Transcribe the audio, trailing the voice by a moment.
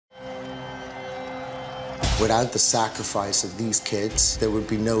Without the sacrifice of these kids, there would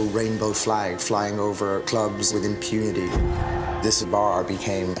be no rainbow flag flying over clubs with impunity. This bar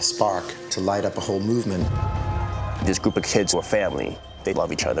became a spark to light up a whole movement. This group of kids were family. They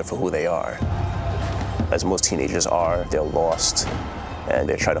love each other for who they are. As most teenagers are, they're lost, and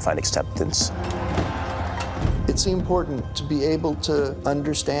they're trying to find acceptance. It's important to be able to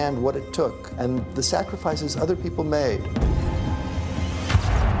understand what it took and the sacrifices other people made.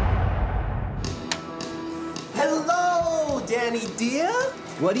 Hello, Danny dear.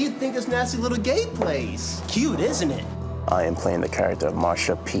 What do you think of this nasty little gay place? Cute, isn't it? I am playing the character of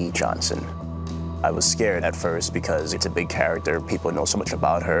Marsha P. Johnson. I was scared at first because it's a big character. People know so much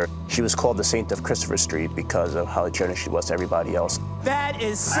about her. She was called the Saint of Christopher Street because of how generous she was to everybody else. That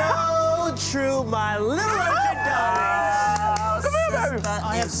is so true, my little darling. Come here, baby.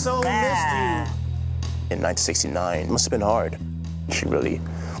 I have so missed you. In 1969, it must have been hard. She really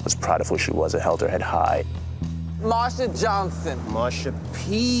was proud of who she was and held her head high. Marsha Johnson. Marsha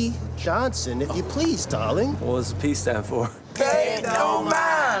P. Johnson, if you please, darling. What does the P stand for? Pay no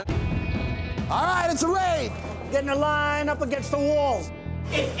mind. All right, it's a raid. Get in a line up against the wall.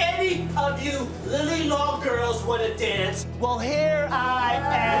 If any of you Lily Law girls want to dance, Well, here I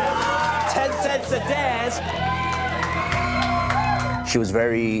am. 10 cents a dance. She was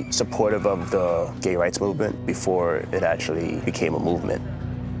very supportive of the gay rights movement before it actually became a movement.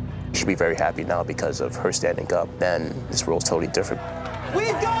 She should be very happy now because of her standing up, and this world's totally different.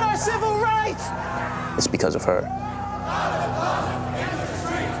 We've got our civil rights. It's because of her.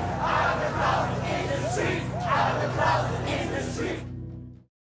 out of the closet in the street.